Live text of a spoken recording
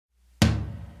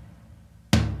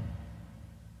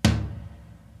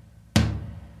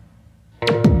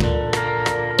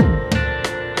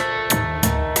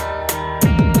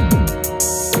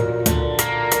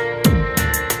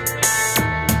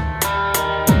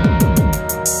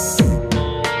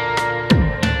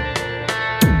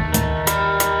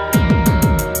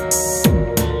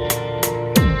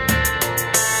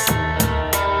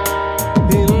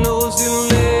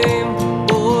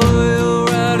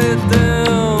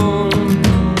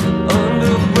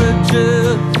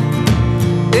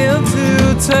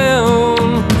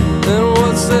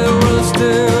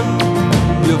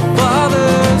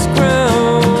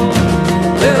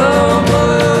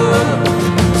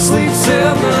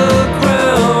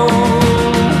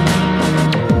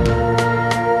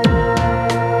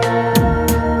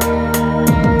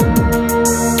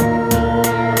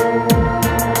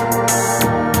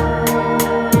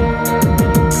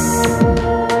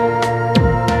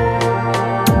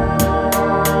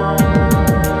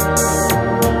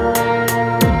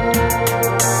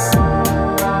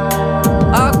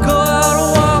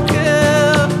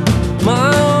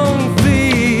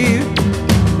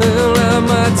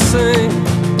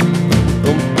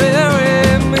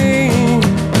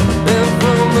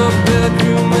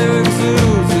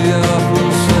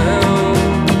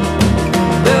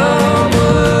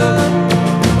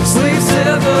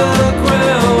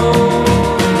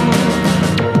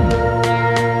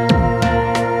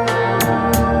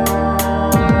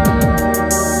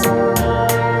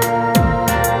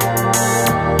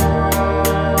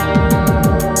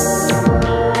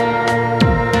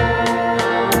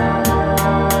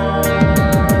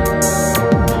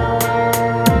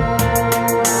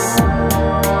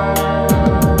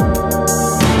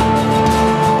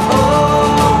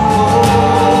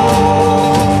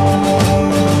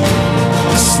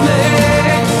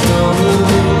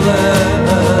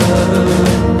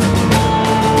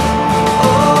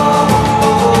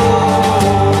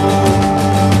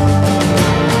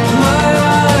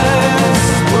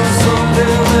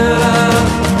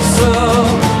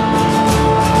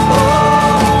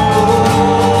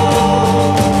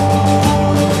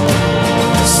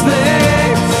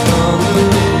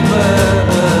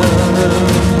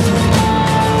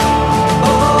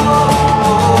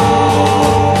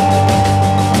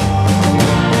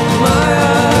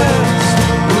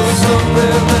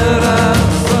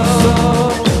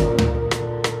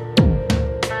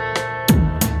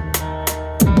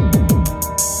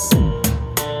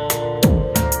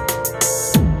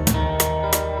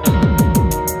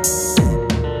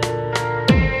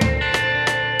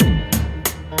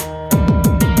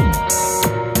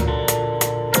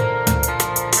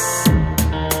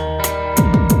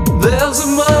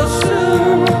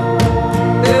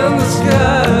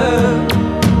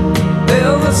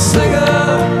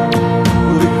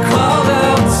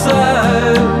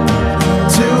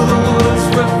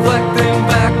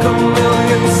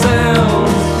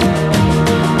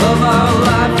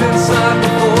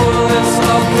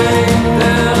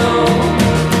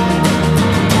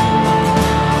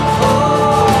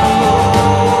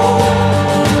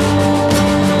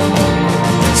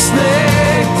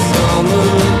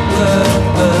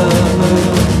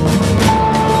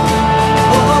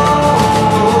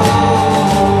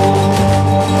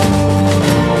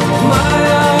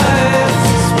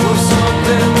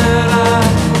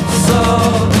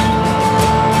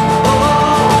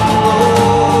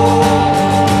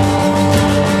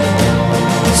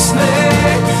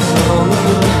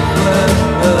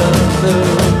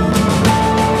together.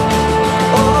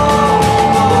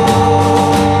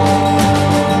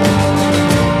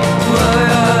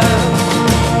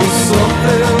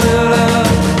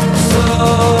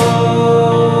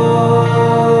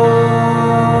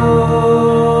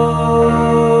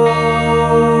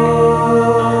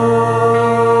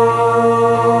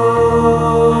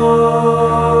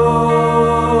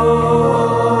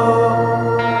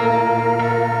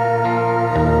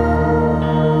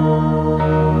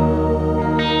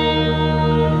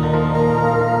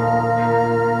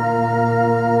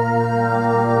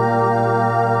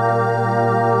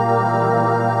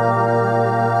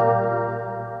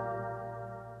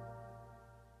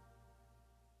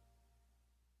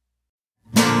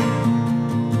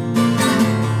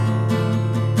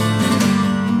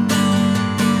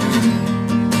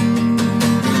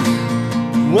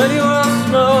 When you were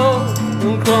small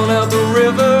and crawled out the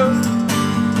river,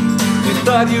 you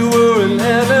thought you were an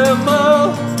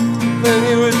animal. Then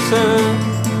you returned,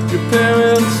 your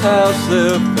parents' house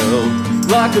there felt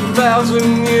like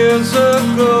 1,000 years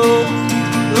ago.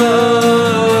 Love,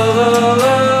 love,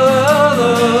 love, love,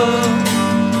 love.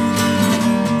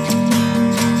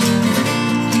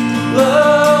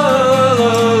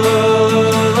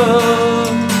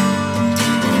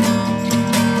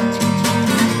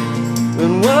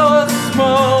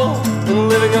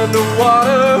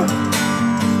 Underwater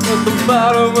at the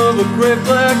bottom of a great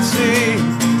black sea,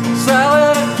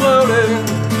 silent and floating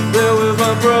there with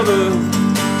my brother.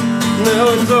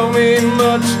 Now it don't mean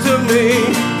much to me.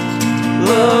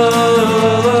 Love,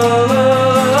 love, love, love,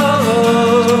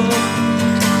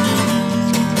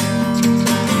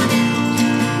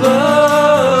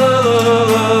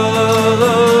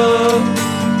 love.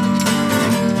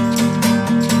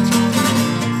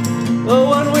 Oh,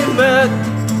 when we met,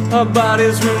 our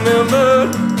bodies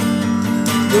remembered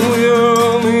that we were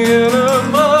only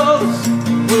animals.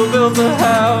 We built a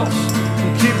house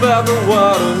and keep out the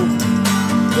water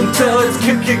until its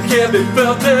kick can't be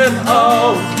felt at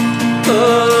all.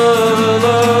 Love,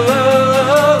 love, love,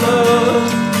 love.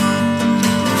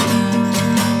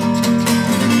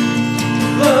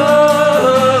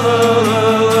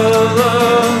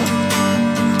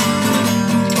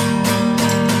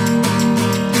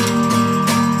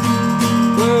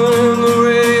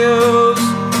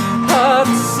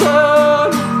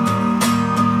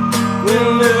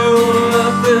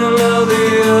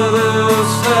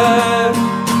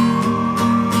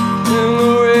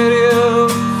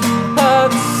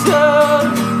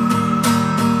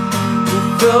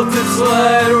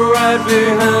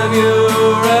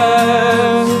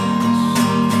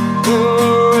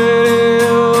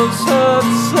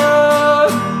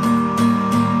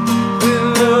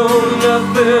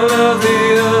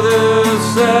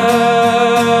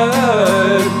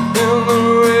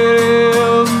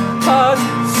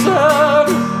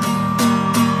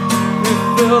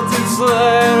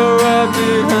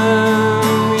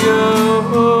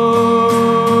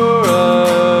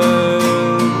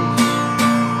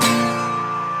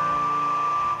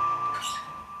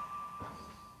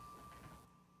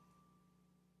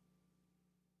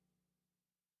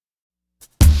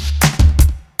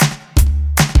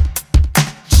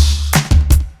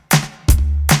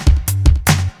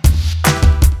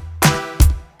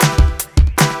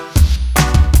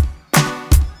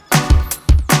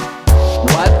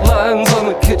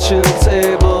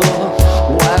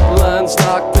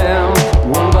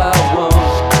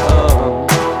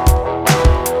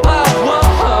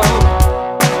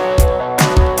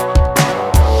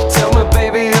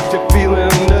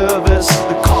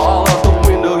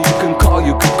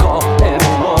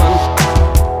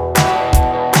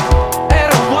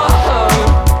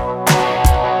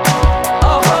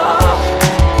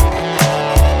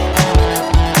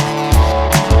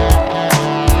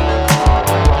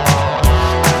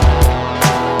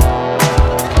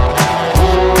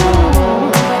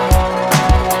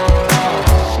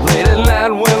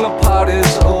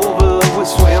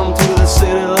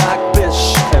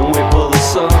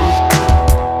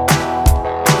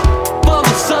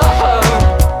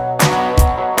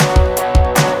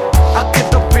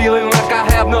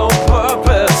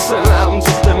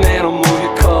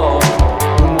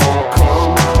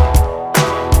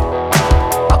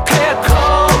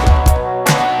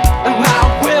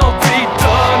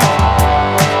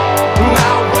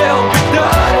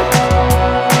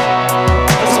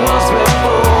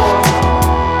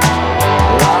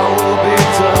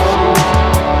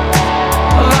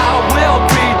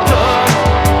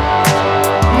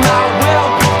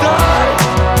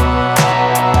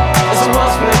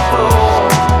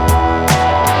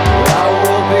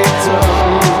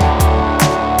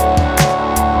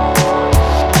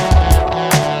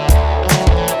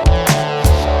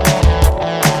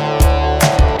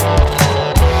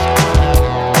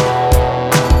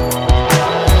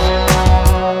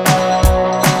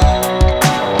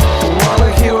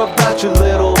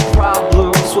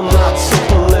 Guess we're not so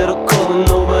political and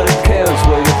nobody cares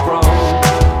where you're from.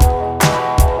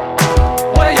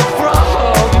 Where you're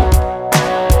from.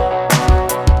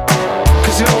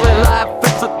 'Cause your only life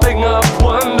is a thing of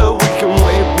wonder. We can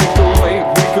wait, we can wait,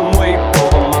 we can wait for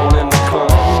the morning to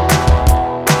come.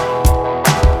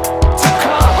 To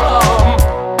come.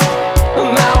 And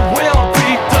that will be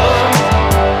done.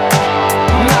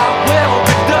 And that will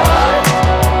be done.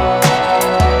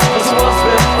 As it was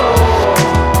before.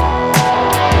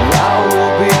 That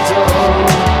will be done.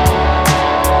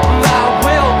 That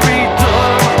will be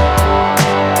done.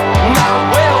 That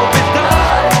will be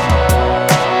done.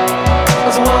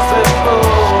 As it was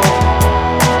before.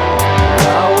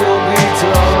 That will be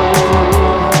done.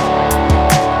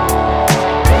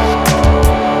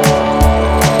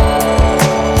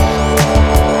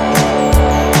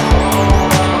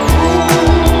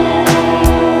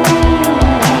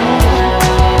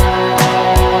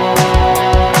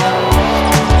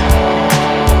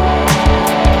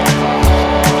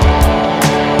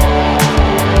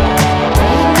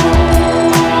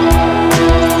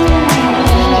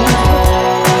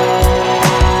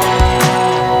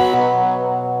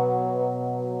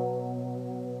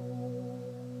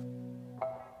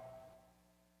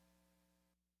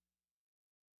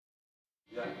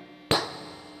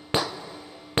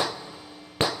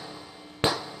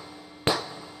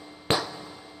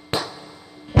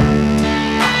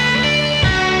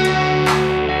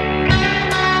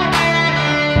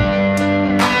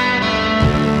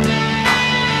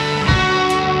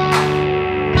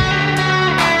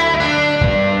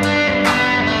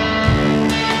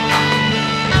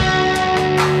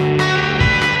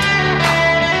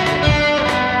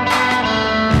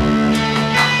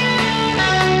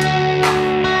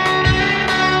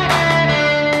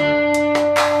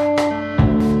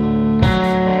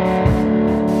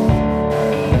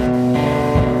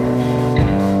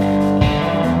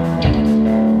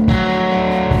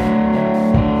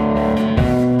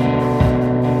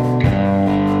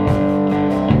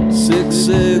 Six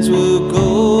eggs were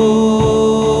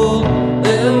gold,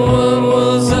 and one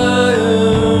was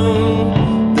iron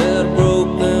that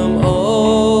broke them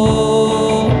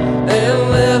all and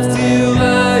left you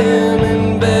lying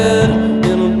in bed,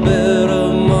 in a bed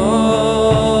of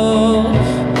moss,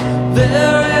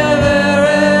 very,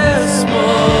 very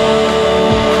small.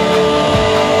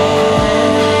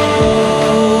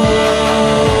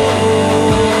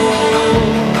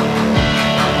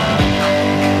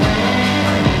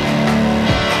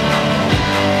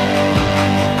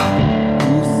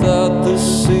 Thought the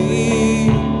sea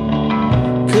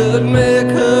could make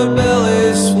her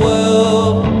belly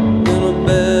swell in a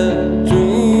bad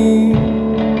dream.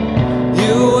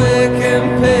 You wake and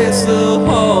pace the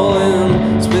hall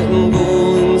and spitting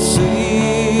golden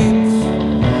seeds.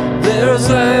 There's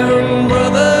iron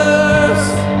brothers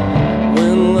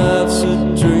when life's a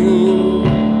dream.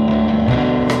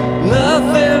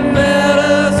 Nothing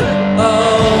matters at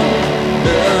all,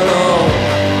 at all,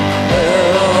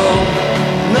 at all.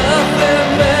 Nothing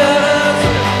matters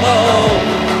at all,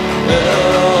 at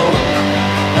all,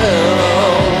 at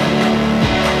all.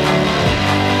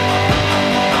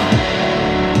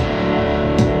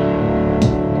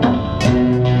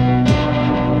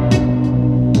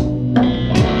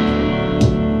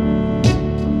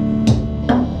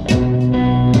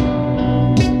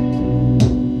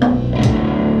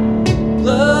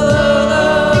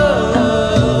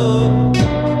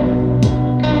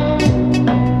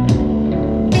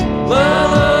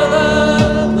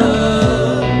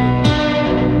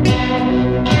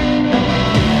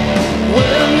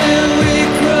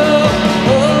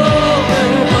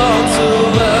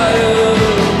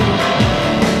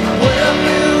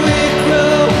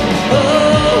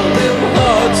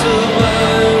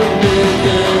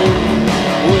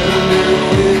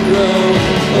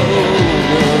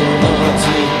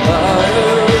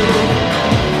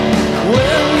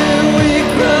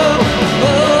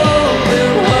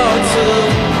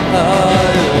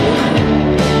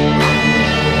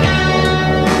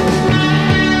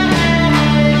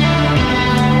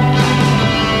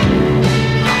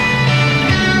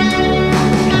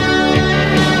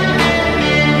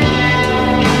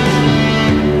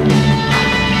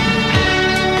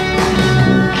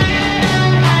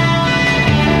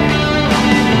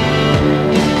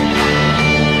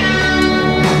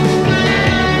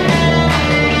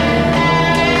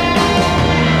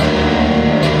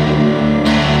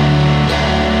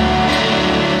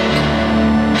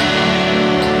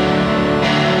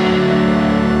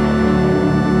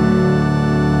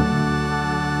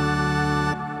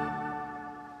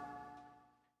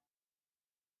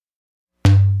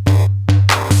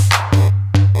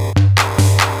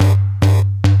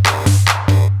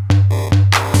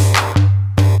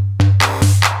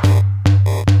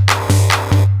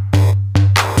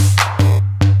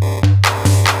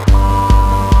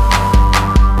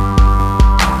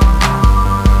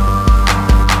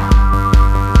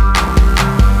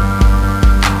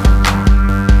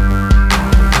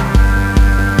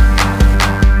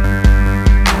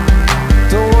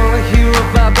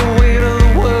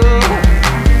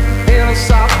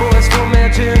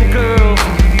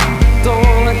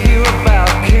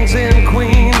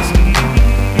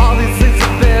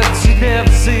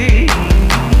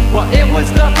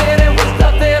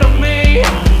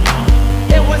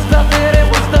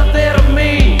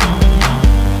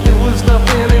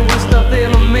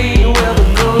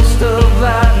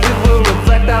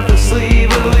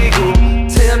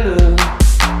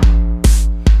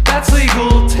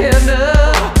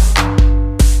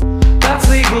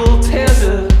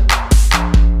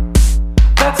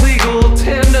 that's legal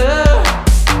tender.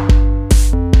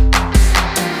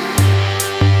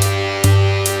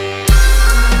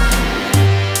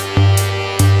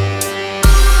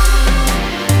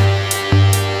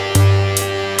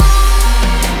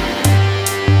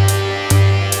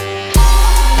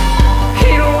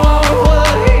 He don't want what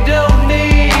he don't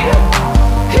need.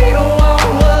 He don't want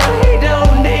what he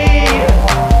don't need.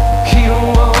 He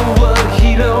don't want what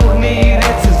he don't need.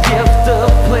 It's his gift of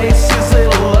place, his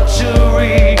little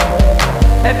luxury.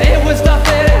 And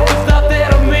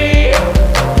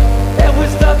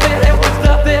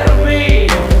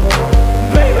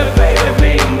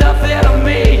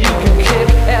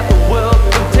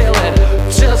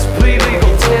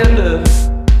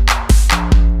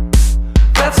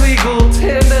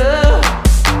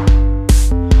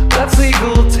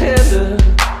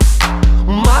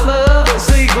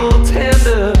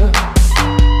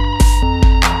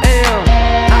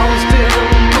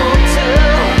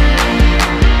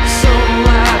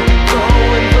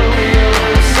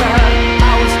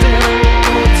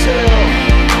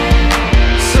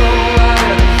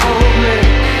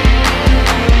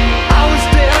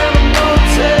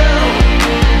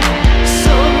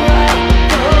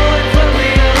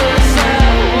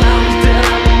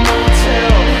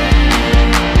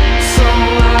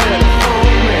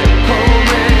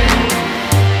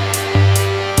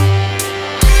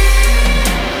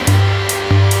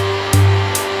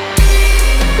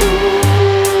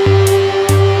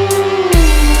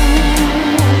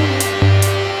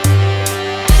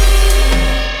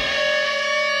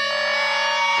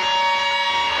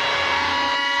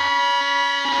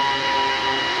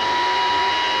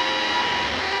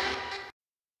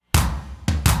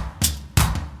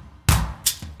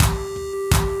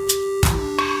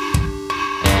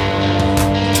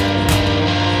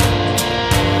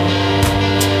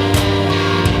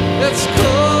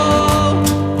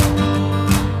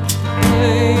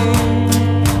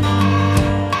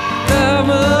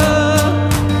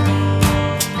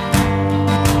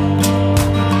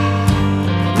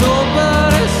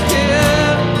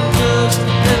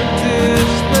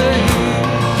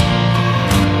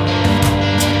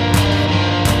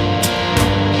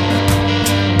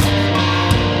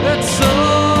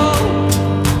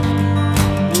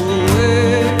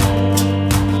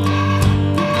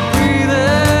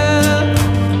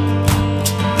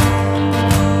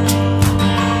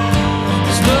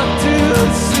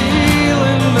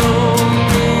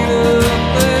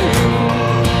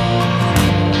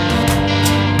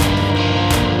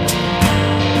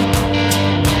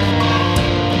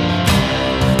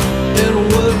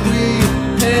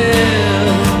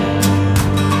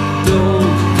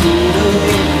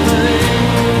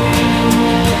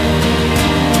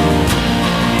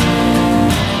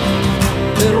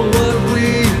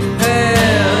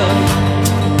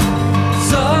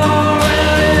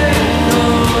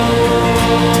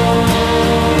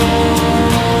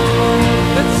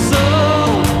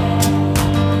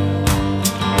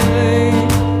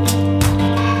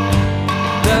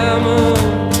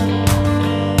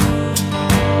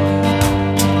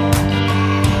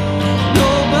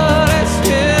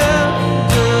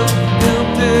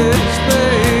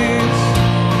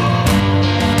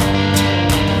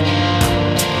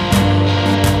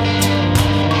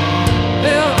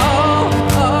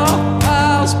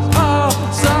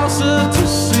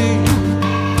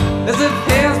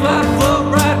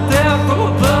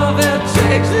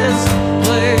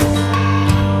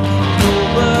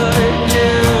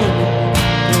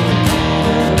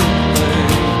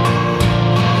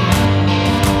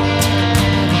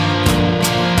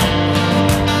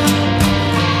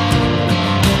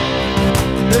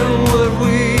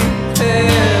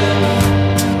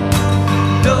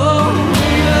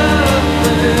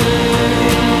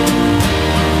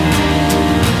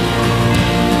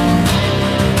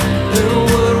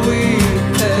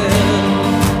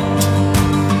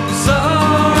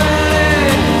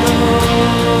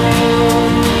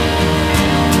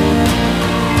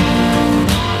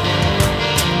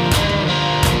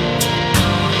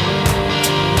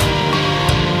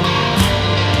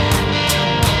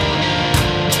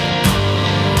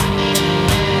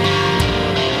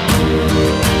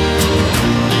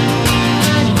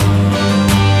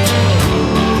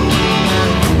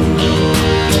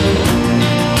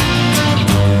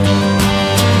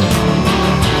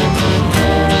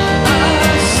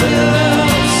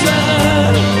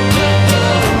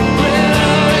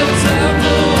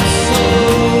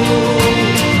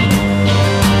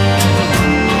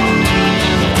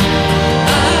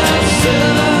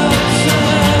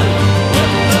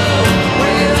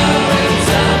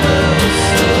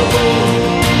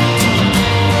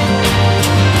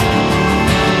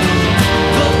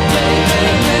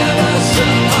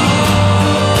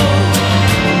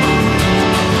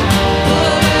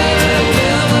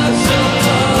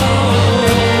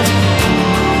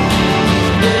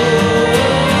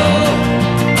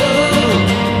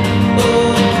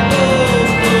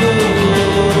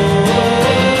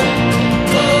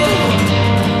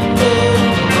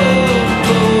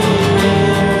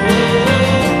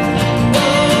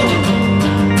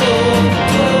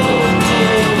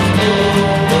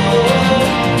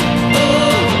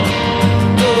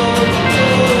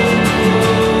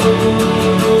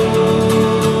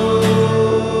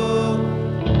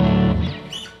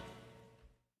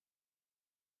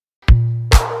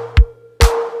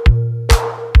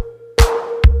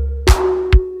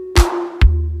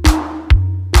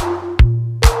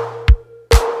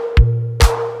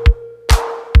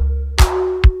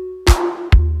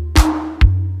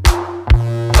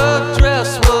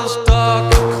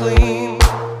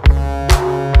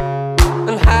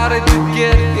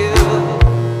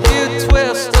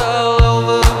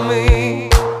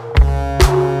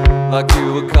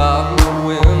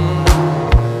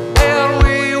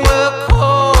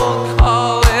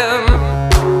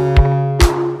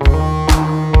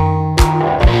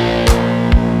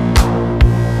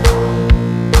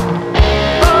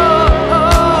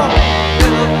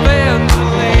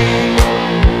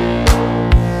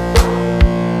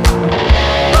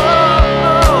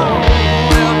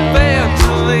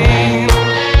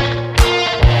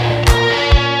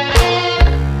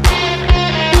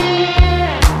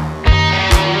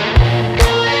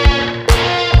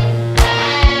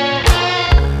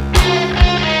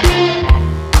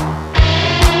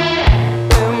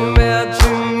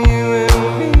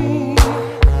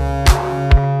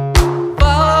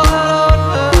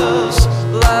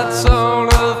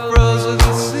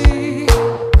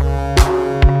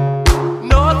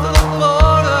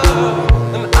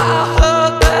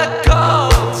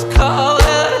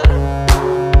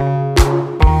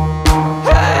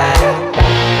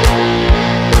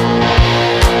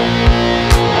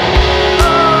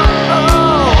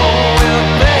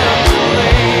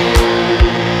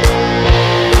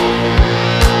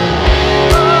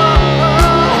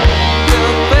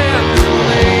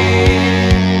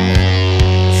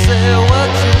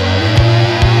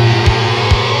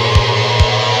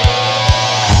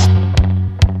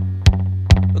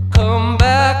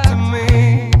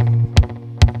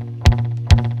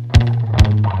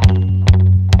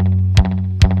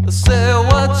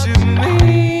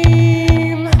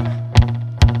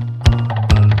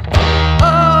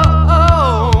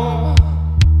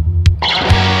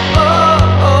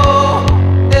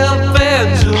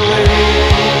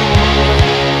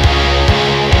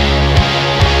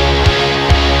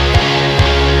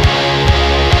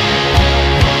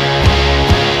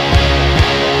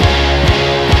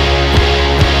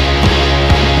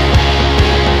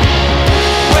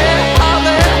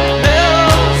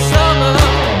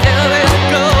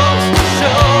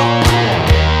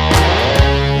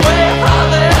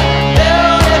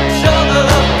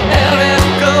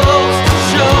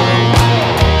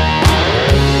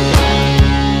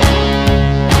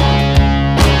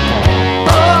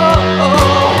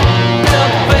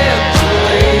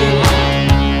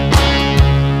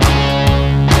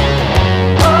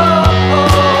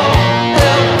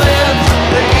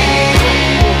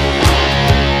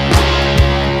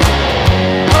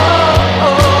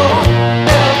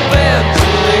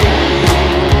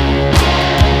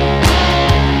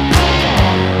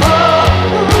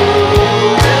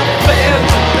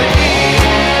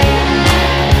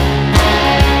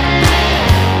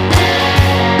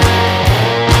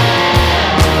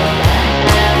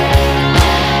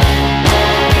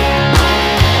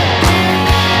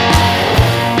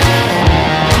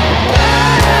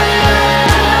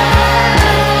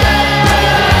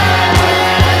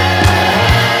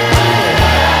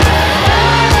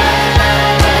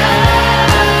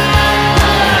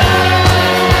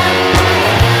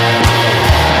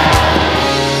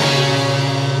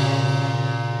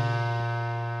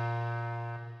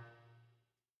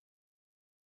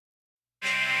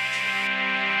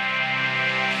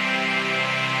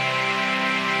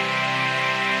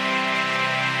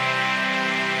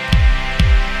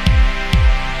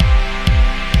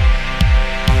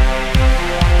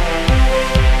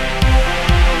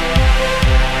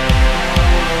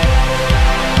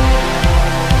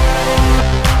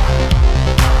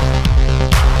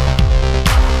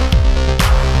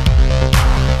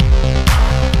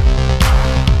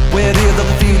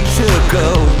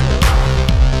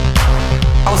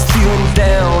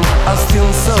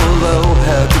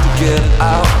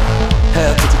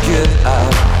it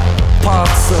out,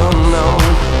 parts unknown.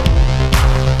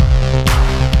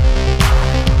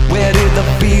 Where did the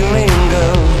feeling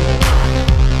go?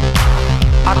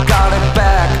 I got it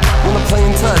back when the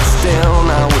plane touched down.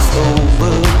 I was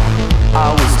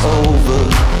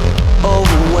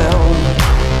overwhelmed.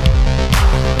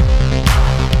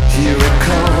 Here it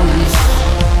comes.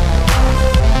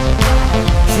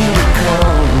 Here it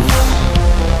comes.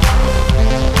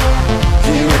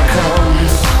 Here it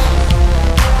comes.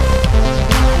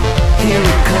 Here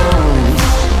it comes.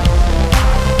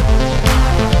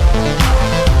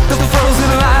 The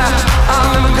frozen light, I'll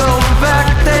never go back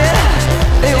there.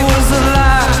 It was a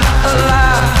lie,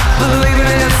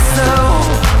 believing it so.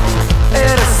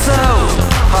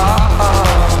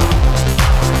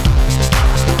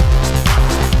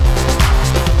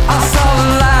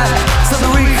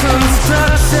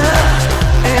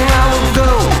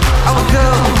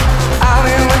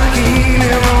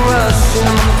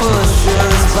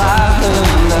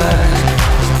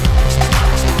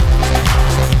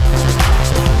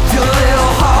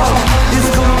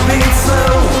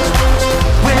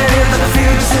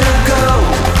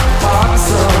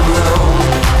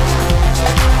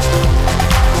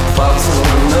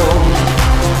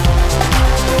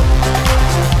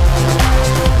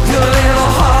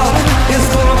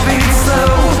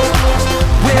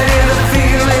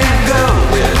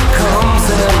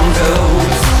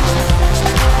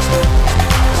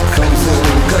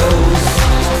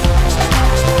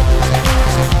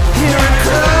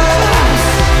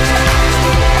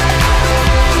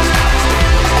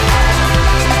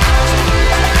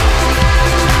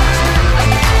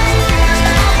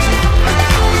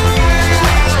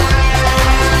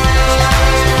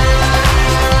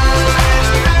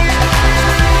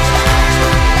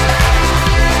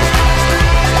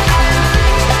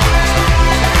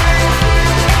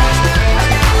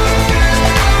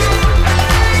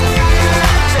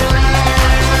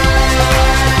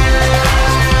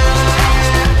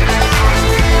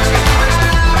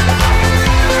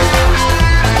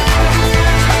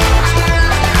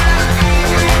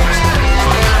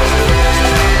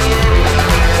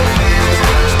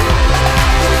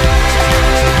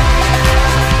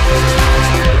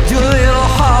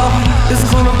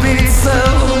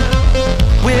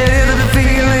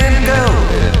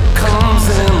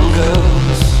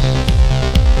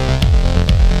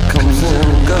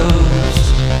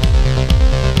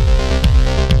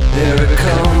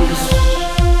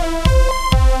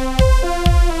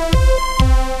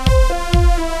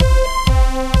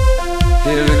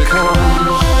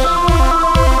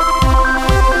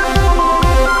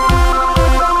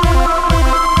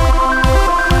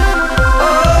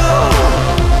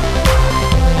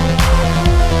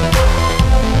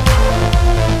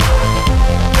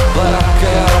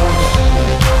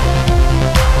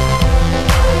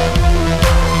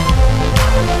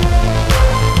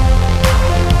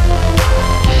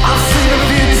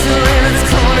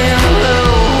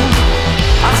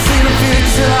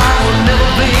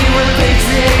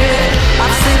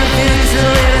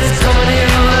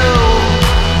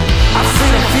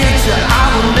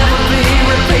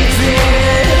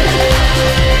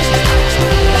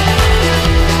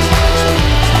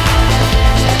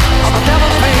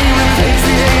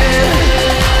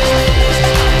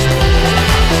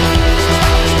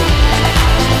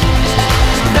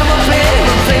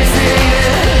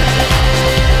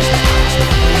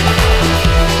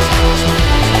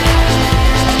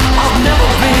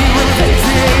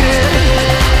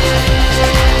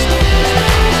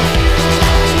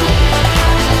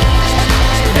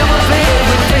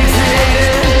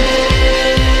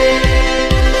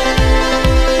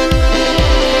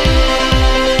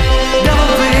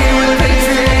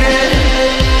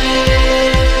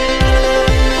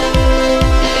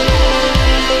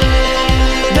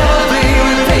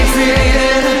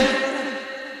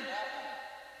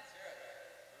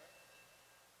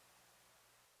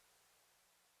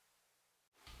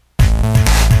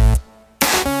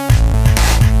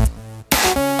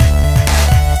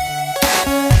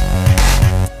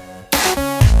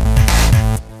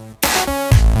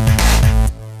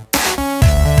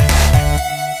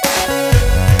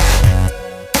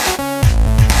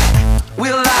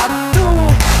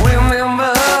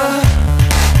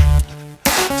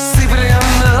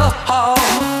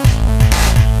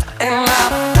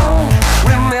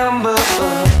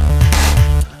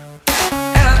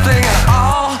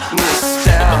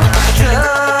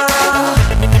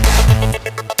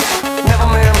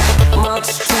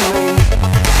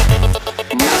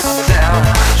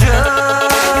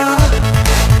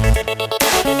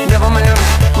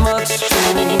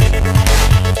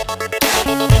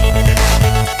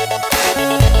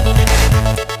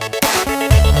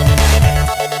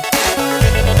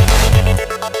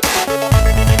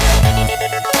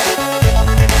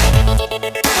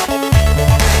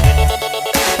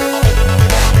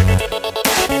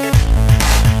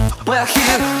 Well,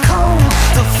 here comes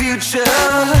the future.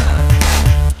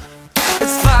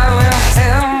 It's violent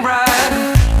and bright.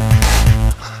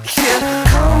 Here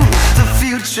comes the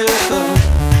future.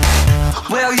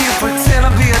 Well, you pretend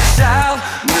to be a child.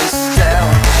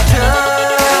 Nostalgia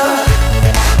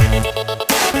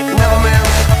never meant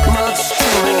much to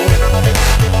me.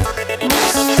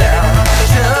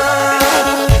 Nostalgia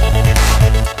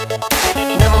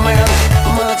never meant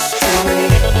much to me.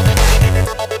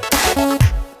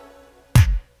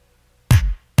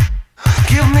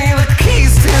 Give me the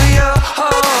keys to your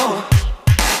home.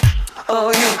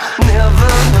 Oh, you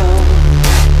never know.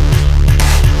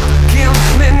 Give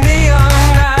me neon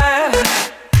night.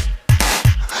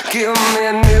 Give me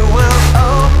a new world.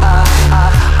 Oh, I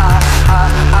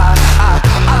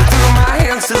threw my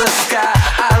hands to the sky.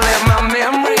 I let my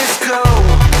memories go.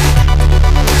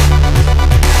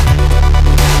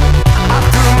 I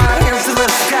threw my hands to the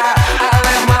sky. I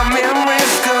let my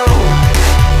memories go.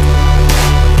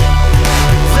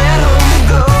 Let them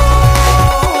go.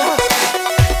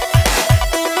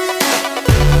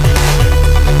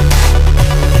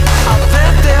 I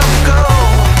let them go.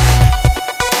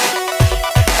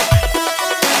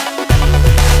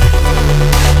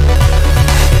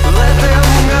 Let them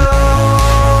go.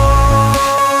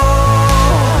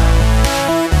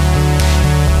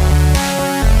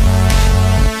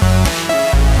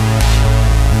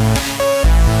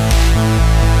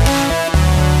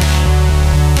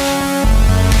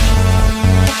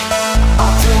 I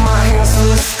threw my hands to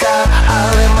the sky. I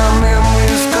let my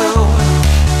memories go.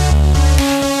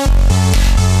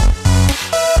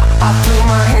 I threw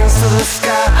my hands to the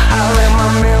sky. I let my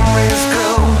memories go.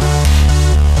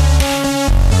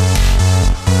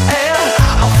 And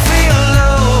I feel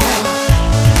low.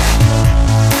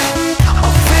 I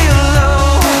feel low.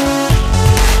 I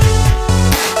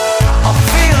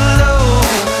feel low.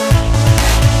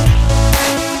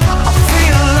 I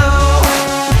feel low.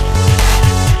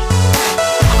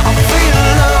 I feel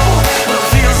low, but it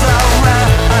feels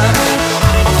alright.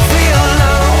 I feel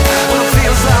low, but it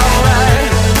feels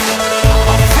alright.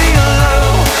 I feel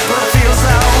low, but it feels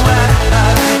alright.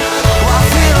 I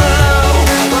feel low,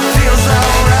 but it feels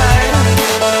alright.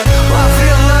 I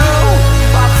feel low,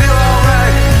 I feel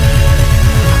alright.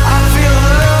 I feel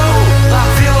low, I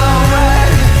feel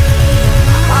alright.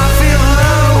 I feel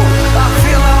low, I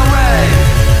feel alright.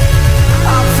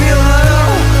 I feel low,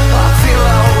 I feel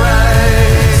alright.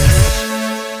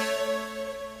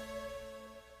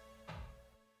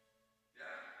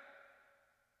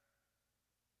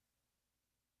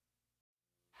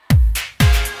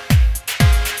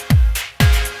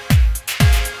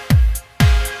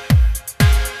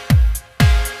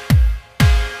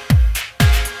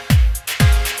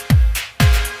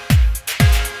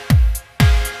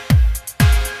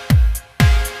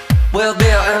 Well,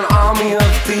 they're an army of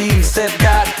thieves. They've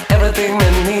got everything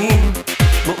they need.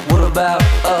 But what about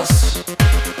us?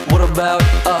 What about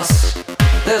us?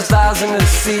 There's lies in the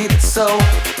deceit, it's so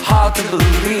hard to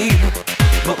believe.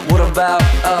 But what about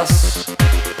us?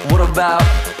 What about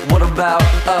us? What about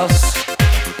us?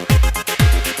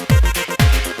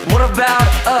 What about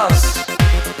us?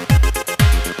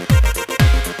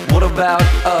 What about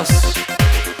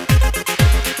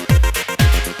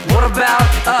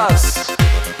us?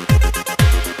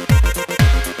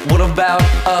 What about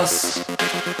us?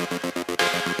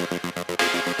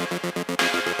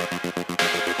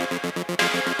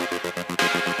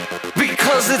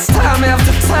 Because it's time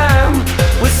after time,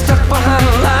 we're stuck behind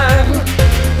the line.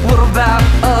 What about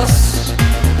us?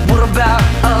 What about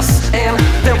us? And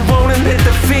they won't admit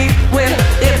defeat when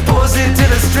it pours into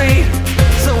the street.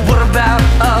 So what about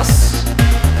us?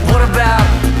 What about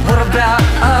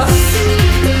us?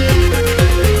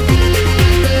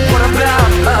 What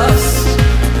about us?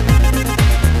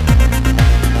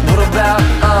 What about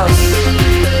us?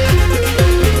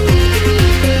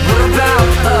 What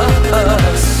about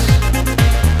us?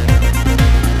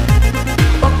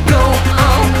 Oh, go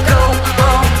on, go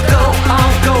on, go on,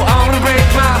 go on and break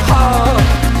my heart.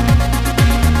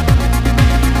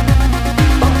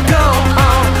 Oh, go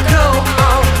on, go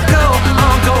on, go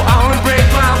on, go on and break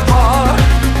my heart.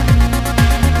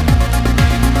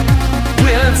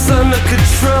 When it's under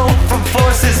control from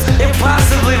forces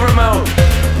impossibly remote.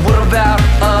 What about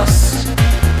us?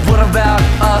 What about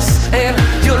us? And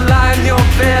you're lying in your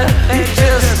bed and you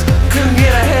just couldn't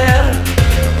get ahead.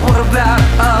 What about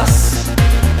us?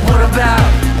 What about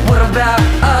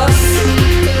us?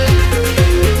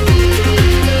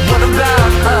 What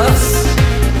about us?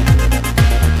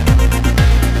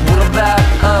 What about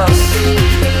us?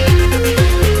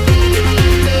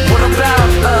 What about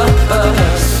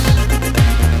us?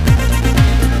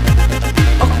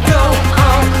 Oh, go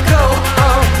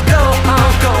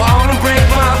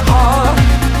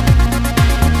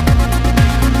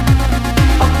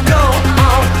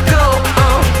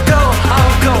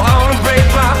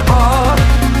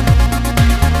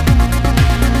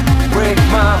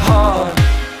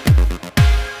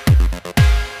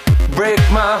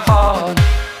my heart,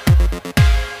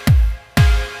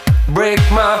 break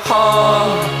my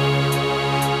heart.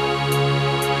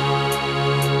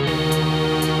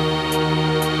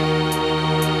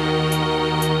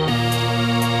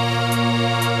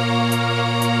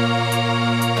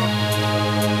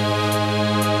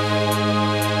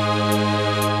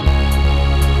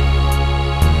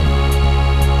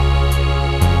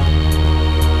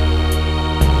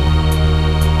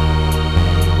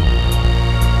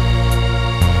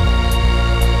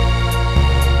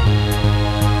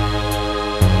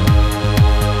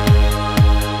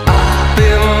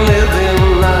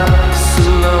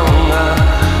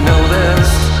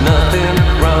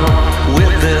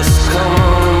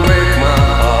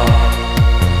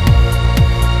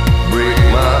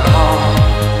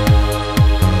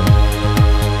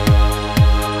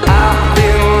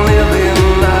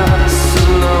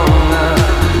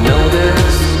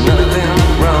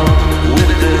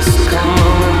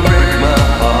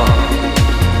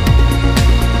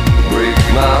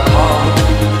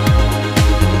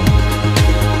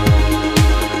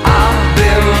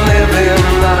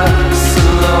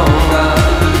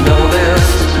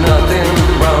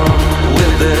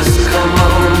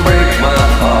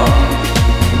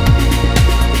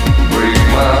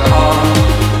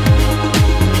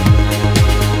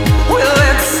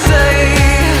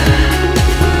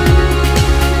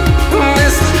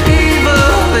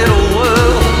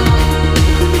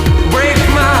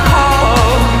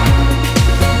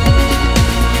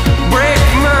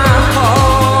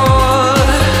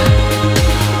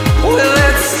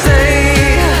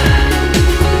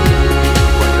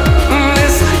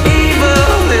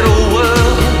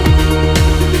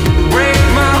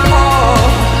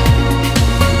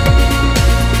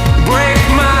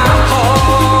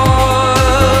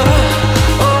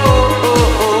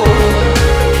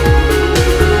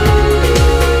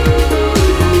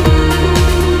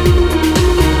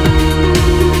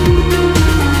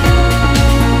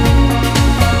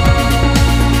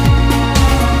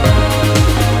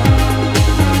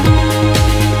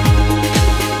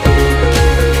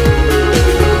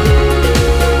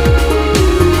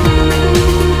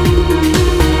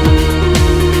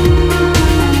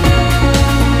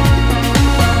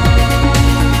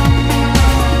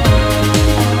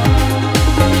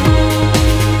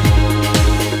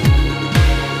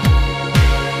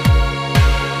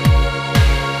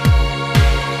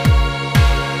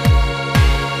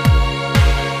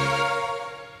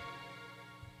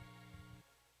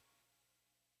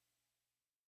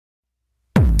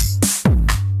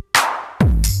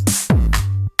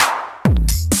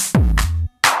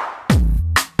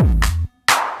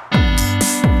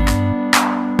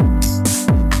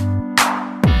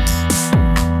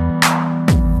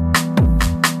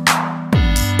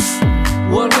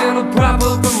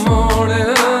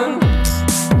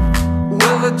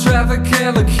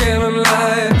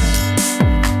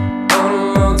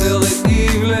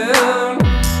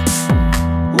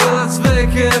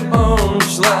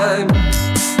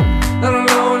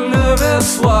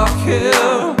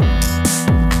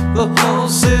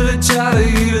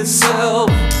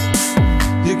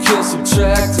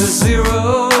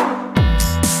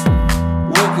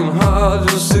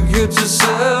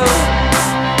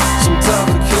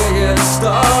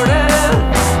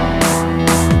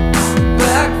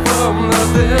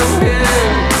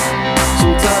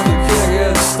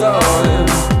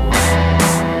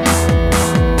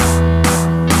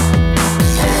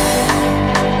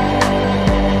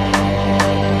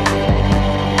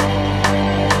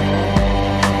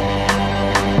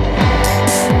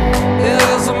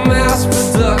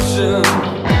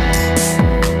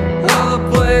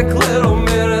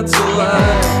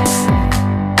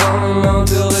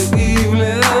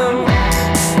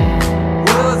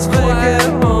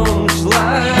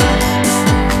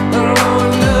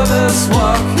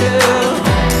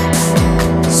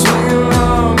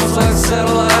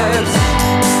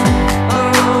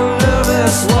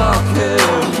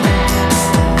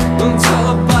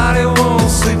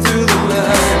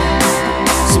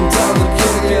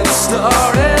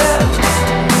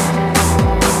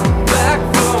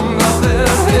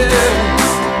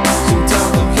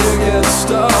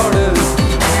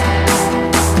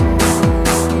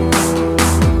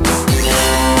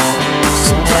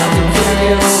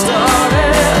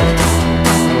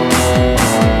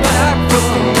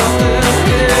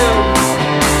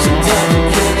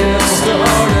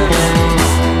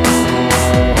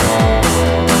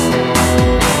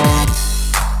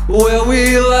 Where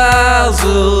we lie's a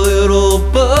little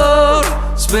boat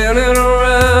spinning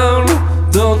around.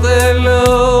 Don't they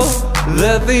know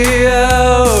that the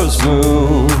hours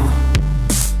move?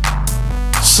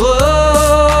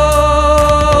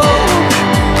 slow,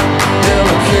 and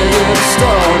I can't get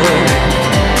started,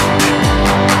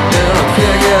 and I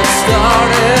can't get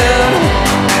started,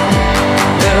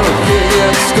 and I can't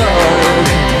get started,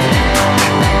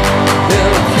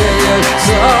 and I can't get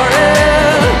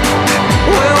started.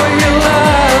 Well, you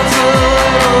lies a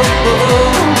little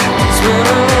fool,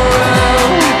 spinning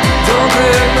around, don't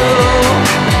they know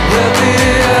that the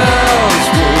hours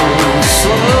move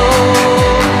slow,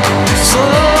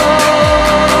 slow.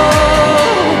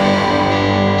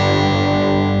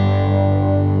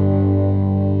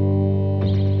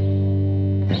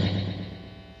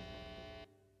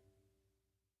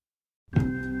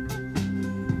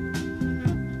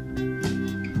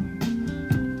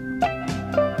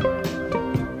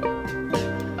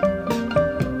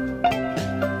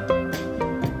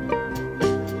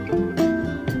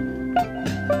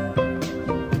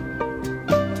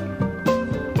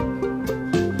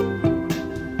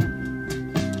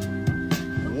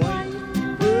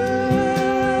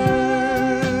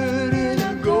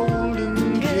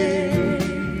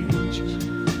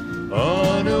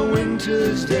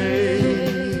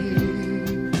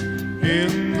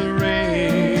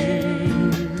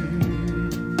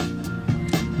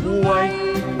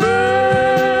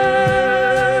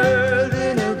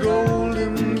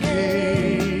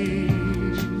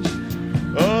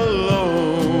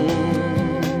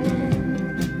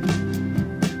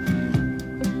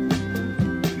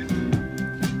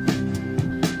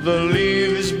 The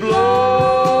leaves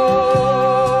blow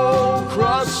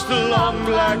across the long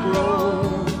black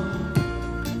road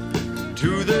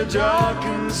to the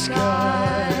darkened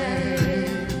sky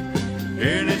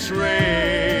in its rage.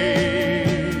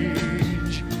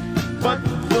 But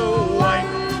the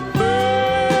white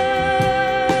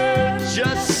bird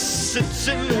just sits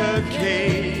in her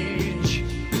cage,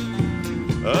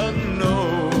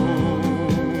 unknown.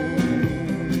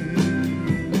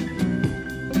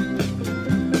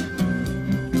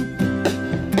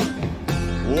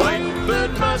 White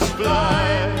bird must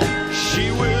fly,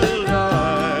 she will die.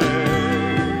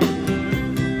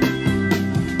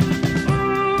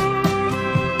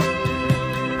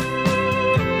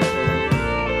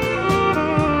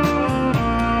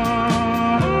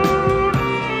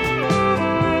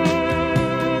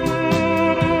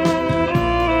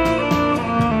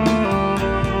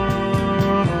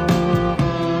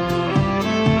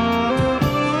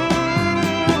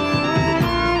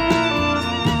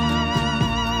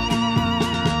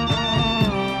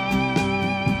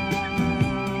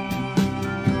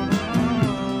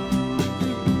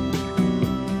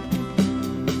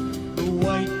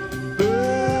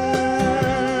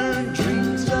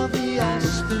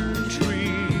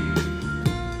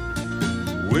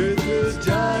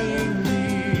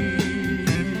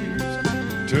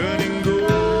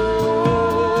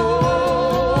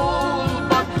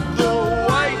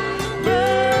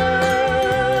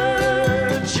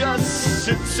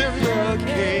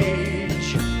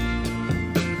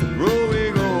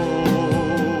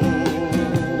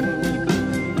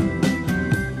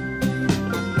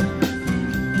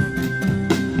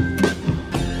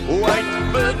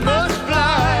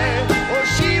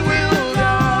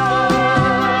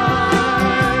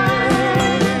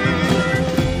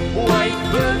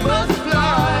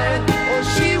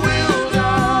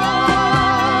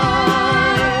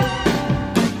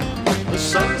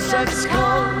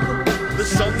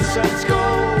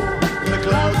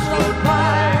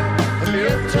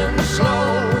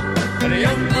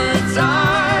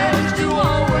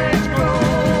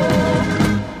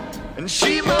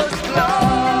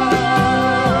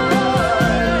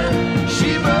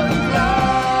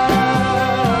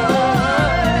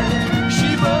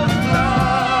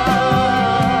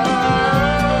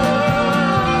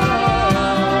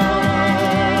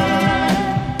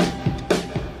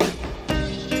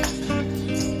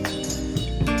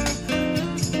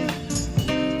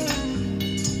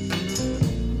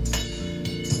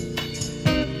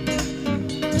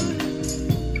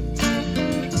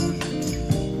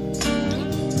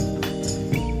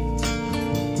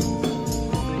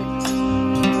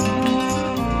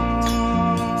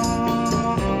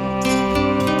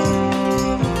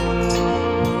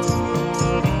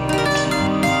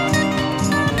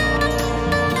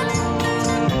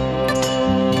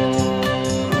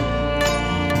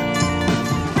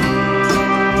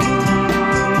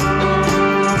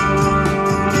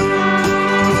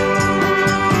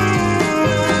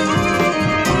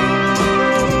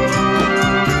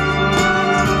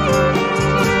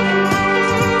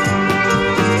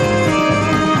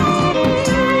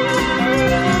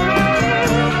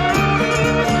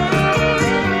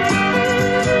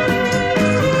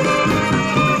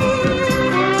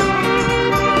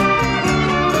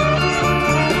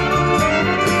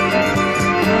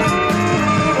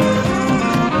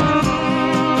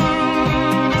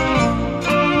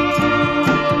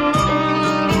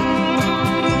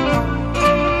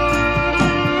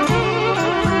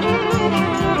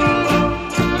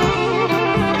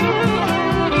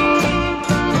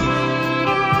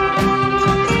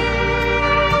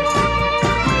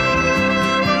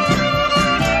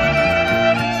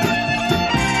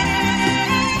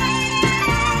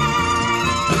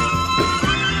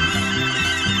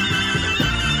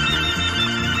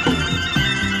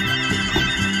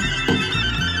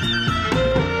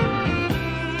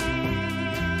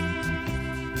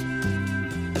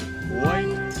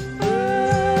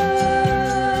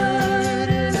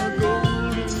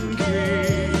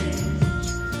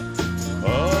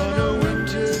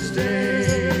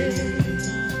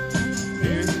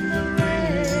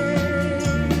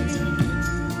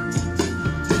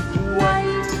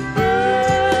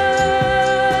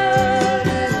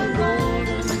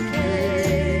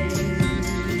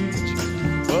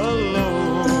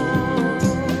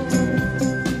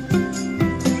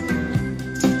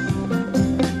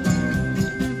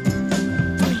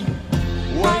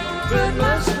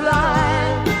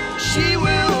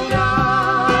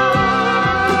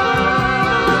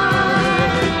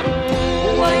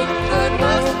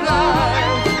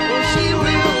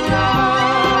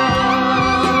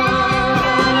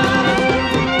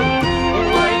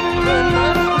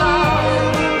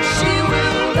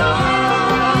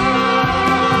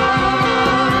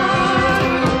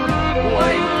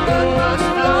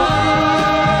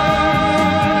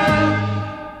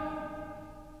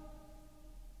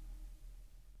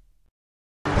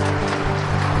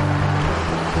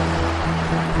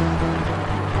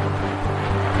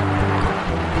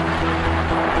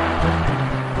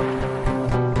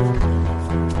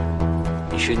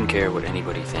 care what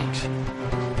anybody thinks.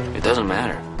 It doesn't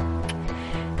matter.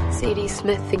 Sadie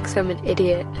Smith thinks I'm an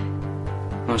idiot.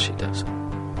 Well, she does.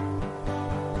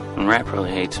 And Rat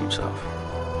probably hates himself.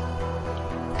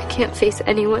 I can't face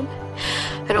anyone.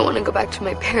 I don't want to go back to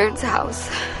my parents' house.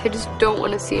 I just don't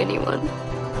want to see anyone.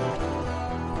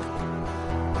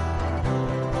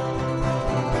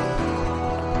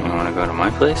 You want to go to my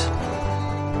place?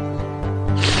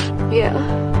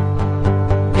 Yeah.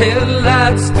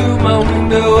 Headlights through my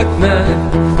window at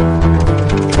night.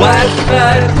 White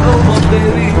light, oh my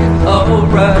baby,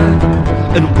 alright.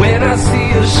 And when I see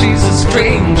her, she's a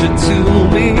stranger to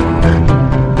me.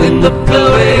 In the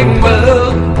floating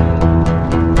world,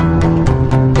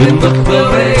 in the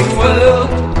floating world.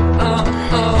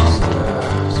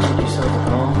 Somebody yourself at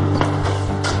home.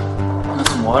 Want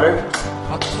some water?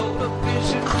 October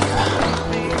vision,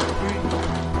 me free.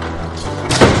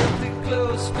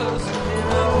 Closing in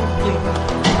on me.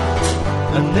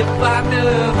 And if my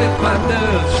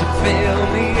nerves should fail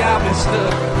me, I'll be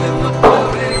stuck in the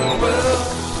floating world.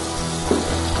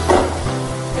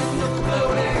 In the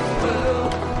floating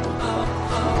world.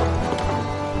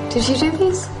 Did you do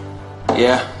these?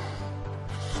 Yeah.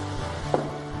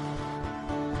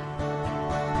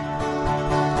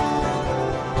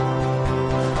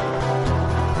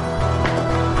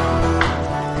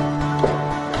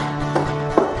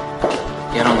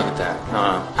 Yeah, don't look at that. No.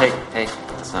 Hey,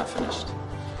 it's not finished.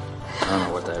 I don't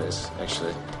know what that is,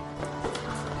 actually.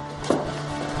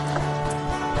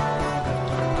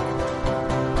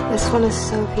 This one is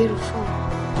so beautiful.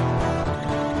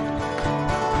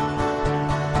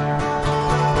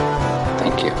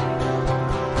 Thank you.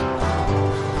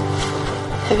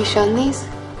 Have you shown these?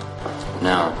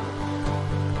 No.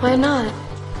 Why not?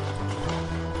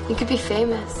 You could be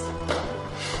famous.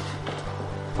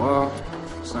 Well,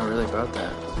 it's not really about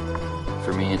that.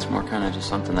 For me, it's more kind of just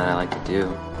something that I like to do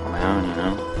on my own, you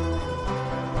know?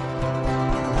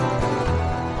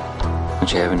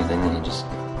 Don't you have anything that you just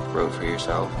wrote for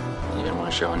yourself and you didn't want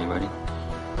to show anybody?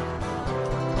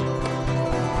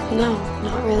 No,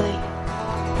 not really.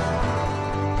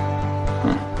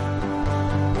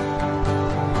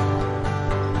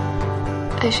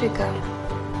 I should go.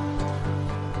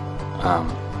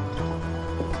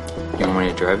 You want me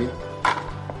to drive you?